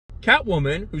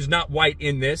Catwoman, who's not white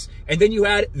in this, and then you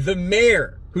had the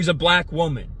mayor, who's a black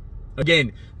woman.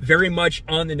 Again, very much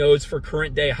on the nose for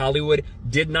current day Hollywood.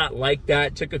 Did not like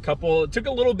that. Took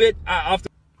a little bit off the...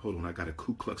 Hold on, I got a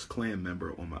Ku Klux Klan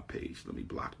member on my page. Let me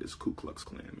block this Ku Klux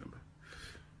Klan member.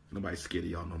 Nobody's scared of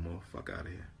y'all no more. Fuck out of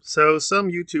here. So some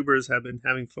YouTubers have been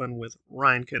having fun with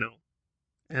Ryan Kinel.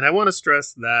 And I want to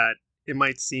stress that it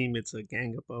might seem it's a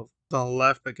gang up of the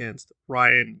left against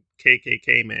Ryan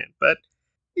KKK man. But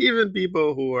even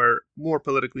people who are more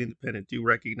politically independent do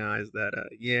recognize that,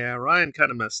 yeah, Ryan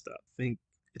kind of messed up. I think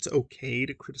it's okay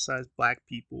to criticize black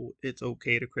people. It's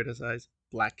okay to criticize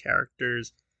black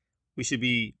characters. We should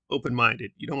be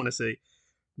open-minded. You don't want to say,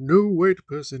 no white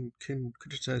person can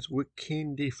criticize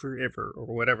Wakanda forever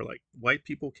or whatever. Like, white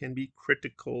people can be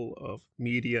critical of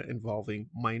media involving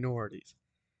minorities.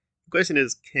 The question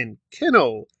is, can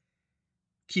Kinel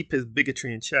keep his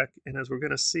bigotry in check? And as we're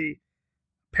going to see,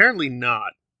 apparently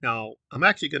not. Now, I'm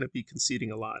actually going to be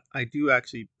conceding a lot. I do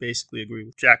actually basically agree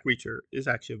with Jack Reacher is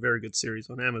actually a very good series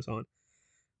on Amazon.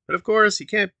 But of course, he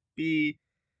can't be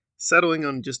settling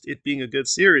on just it being a good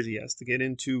series. He has to get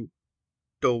into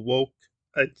the woke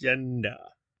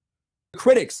agenda.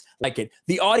 Critics like it.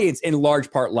 The audience in large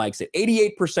part likes it.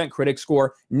 88% critic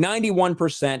score,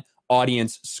 91%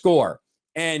 audience score.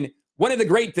 And one of the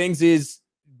great things is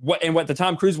what the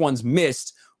Tom Cruise ones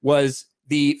missed was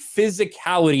the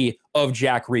physicality of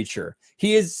Jack Reacher.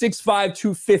 He is 6'5",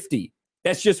 250.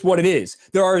 That's just what it is.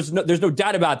 There's no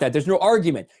doubt about that. There's no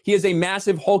argument. He is a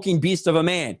massive hulking beast of a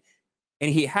man.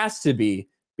 And he has to be,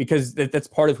 because that's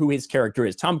part of who his character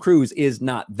is. Tom Cruise is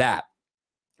not that.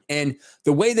 And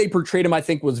the way they portrayed him, I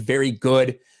think, was very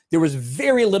good. There was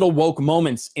very little woke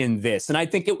moments in this. And I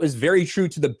think it was very true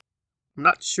to the... I'm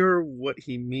not sure what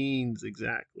he means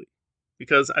exactly.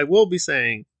 Because I will be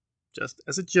saying, just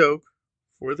as a joke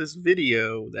for this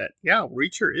video, that, yeah,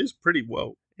 Reacher is pretty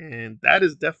woke. And that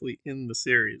is definitely in the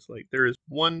series. Like, there is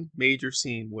one major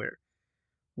scene where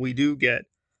we do get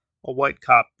a white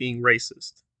cop being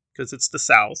racist, because it's the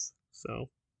South, so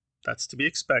that's to be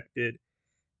expected.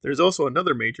 There's also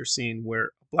another major scene where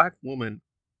a black woman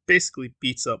basically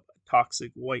beats up a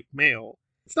toxic white male.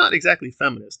 It's not exactly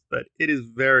feminist, but it is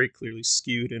very clearly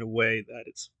skewed in a way that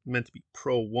it's meant to be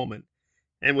pro-woman.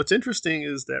 And what's interesting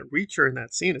is that Reacher in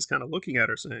that scene is kind of looking at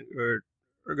her saying,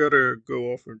 I gotta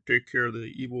go off and take care of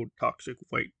the evil, toxic,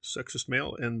 white, sexist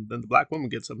male. And then the black woman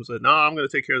gets up and says, no, I'm gonna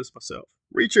take care of this myself.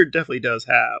 Reacher definitely does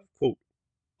have, quote,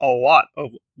 a lot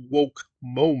of woke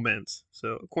moments.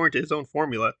 So according to his own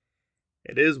formula,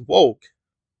 it is woke.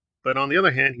 But on the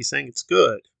other hand, he's saying it's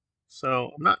good.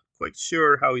 So I'm not quite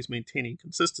sure how he's maintaining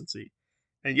consistency.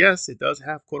 And yes, it does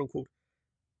have, quote unquote,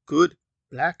 good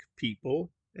black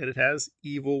people, and it has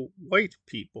evil white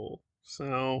people.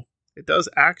 So it does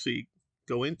actually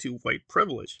go into white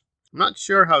privilege. I'm not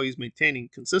sure how he's maintaining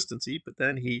consistency, but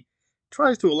then he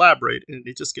tries to elaborate and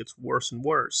it just gets worse and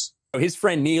worse. His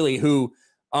friend Neely, who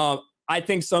I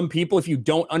think some people, if you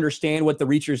don't understand what the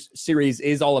Reacher series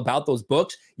is all about, those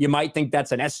books, you might think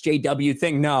that's an SJW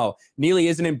thing. No, Neely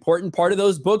is an important part of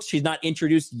those books. She's not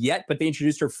introduced yet, but they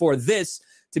introduced her for this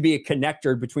to be a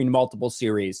connector between multiple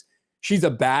series. She's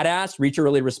a badass. Reacher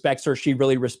really respects her. She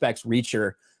really respects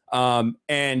Reacher.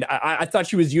 And I thought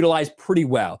she was utilized pretty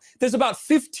well. There's about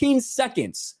 15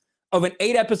 seconds of an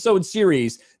 8-episode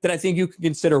series that I think you can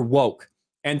consider woke.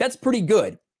 And that's pretty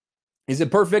good. Is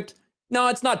it perfect? No,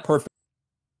 it's not perfect.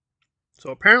 So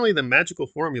apparently the magical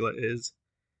formula is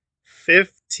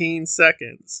 15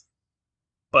 seconds.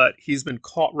 But he's been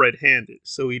caught red-handed.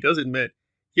 So he does admit,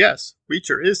 yes,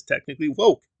 Reacher is technically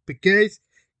woke. But guys,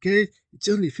 it's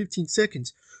only 15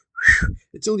 seconds.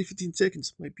 It's only 15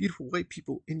 seconds. My beautiful white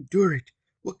people, endure it.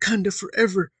 Wakanda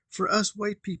forever for us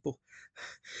white people.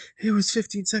 It was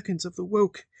 15 seconds of the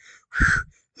woke.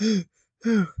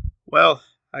 Well,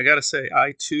 I gotta say,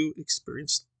 I too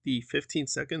experienced the 15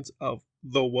 seconds of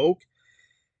the woke.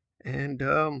 And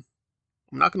I'm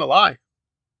not gonna lie.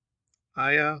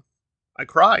 I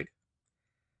cried.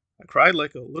 I cried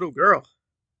like a little girl.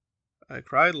 I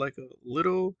cried like a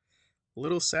little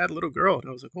sad little girl. And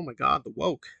I was like, oh my God, the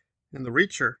woke. And the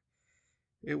Reacher,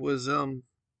 it was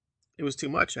too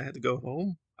much. I had to go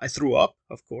home. I threw up,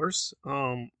 of course.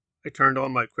 I turned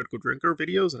on my Critical Drinker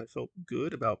videos, and I felt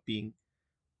good about being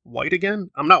white again.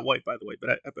 I'm not white, by the way,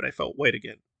 but I felt white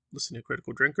again listening to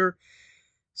Critical Drinker.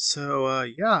 So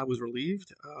yeah, I was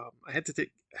relieved. I had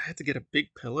to get a big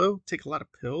pillow, take a lot of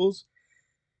pills.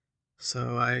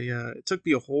 So it took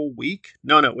me a whole week.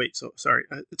 No, wait. So sorry,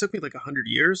 it took me like 100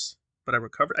 years, but I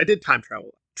recovered. I did time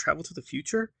travel to the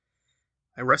future.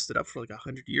 I rested up for like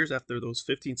 100 years after those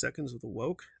 15 seconds of the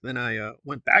woke. Then I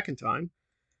went back in time,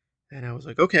 And I was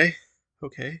like, okay,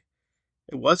 okay.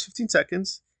 It was 15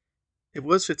 seconds. It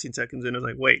was 15 seconds. And I was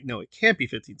like, wait, no, it can't be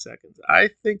 15 seconds. I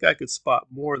think I could spot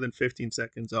more than 15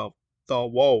 seconds of the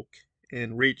woke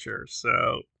in Reacher.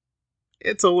 So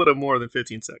it's a little more than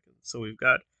 15 seconds. So we've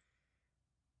got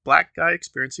black guy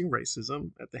experiencing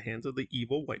racism at the hands of the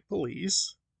evil white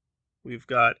police. We've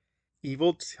got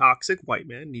evil toxic white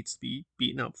man needs to be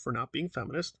beaten up for not being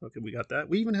feminist. Okay, we got that.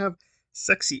 We even have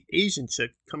sexy Asian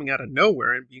chick coming out of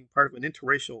nowhere and being part of an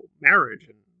interracial marriage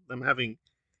and them having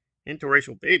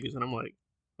interracial babies. And I'm like,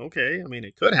 okay, I mean,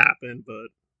 it could happen, but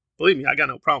believe me, I got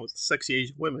no problem with sexy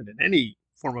Asian women in any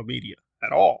form of media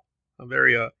at all. I'm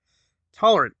very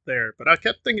tolerant there. But I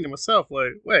kept thinking to myself,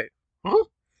 like, wait, huh?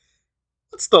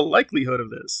 What's the likelihood of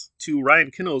this? To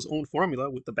Ryan Kinel's own formula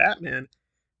with the Batman,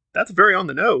 that's very on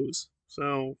the nose.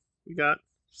 So we got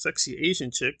sexy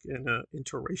Asian chick in an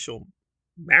interracial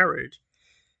marriage.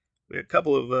 We had a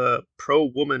couple of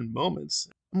pro-woman moments.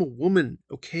 I'm a woman,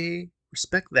 okay?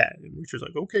 Respect that. And Reacher's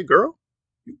like, okay, girl.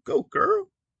 You go, girl.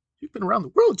 You've been around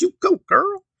the world. You go,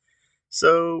 girl.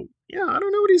 So, yeah, I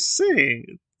don't know what he's saying.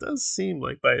 It does seem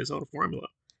like by his own formula.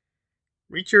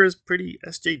 Reacher is pretty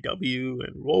SJW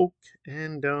and woke,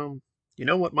 and you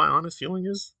know what my honest feeling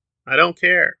is? I don't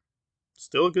care.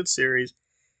 Still a good series.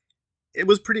 It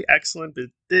was pretty excellent, but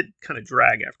it did kind of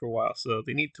drag after a while, so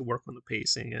they need to work on the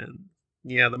pacing. And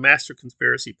yeah, the master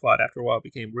conspiracy plot after a while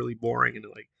became really boring, and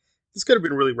like this could have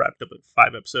been really wrapped up in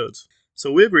 5 episodes.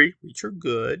 So we agree, Reacher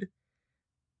good.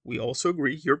 We also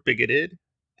agree you're bigoted.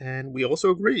 And we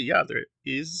also agree, yeah, there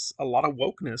is a lot of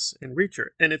wokeness in Reacher,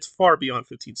 and it's far beyond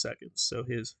 15 seconds. So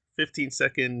his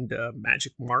 15-second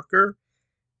magic marker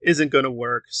isn't going to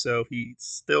work, so he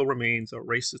still remains a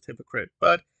racist hypocrite.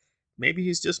 But maybe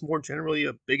he's just more generally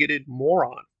a bigoted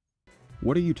moron.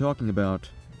 What are you talking about?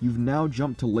 You've now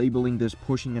jumped to labeling this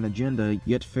pushing an agenda,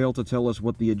 yet fail to tell us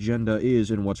what the agenda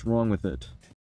is and what's wrong with it.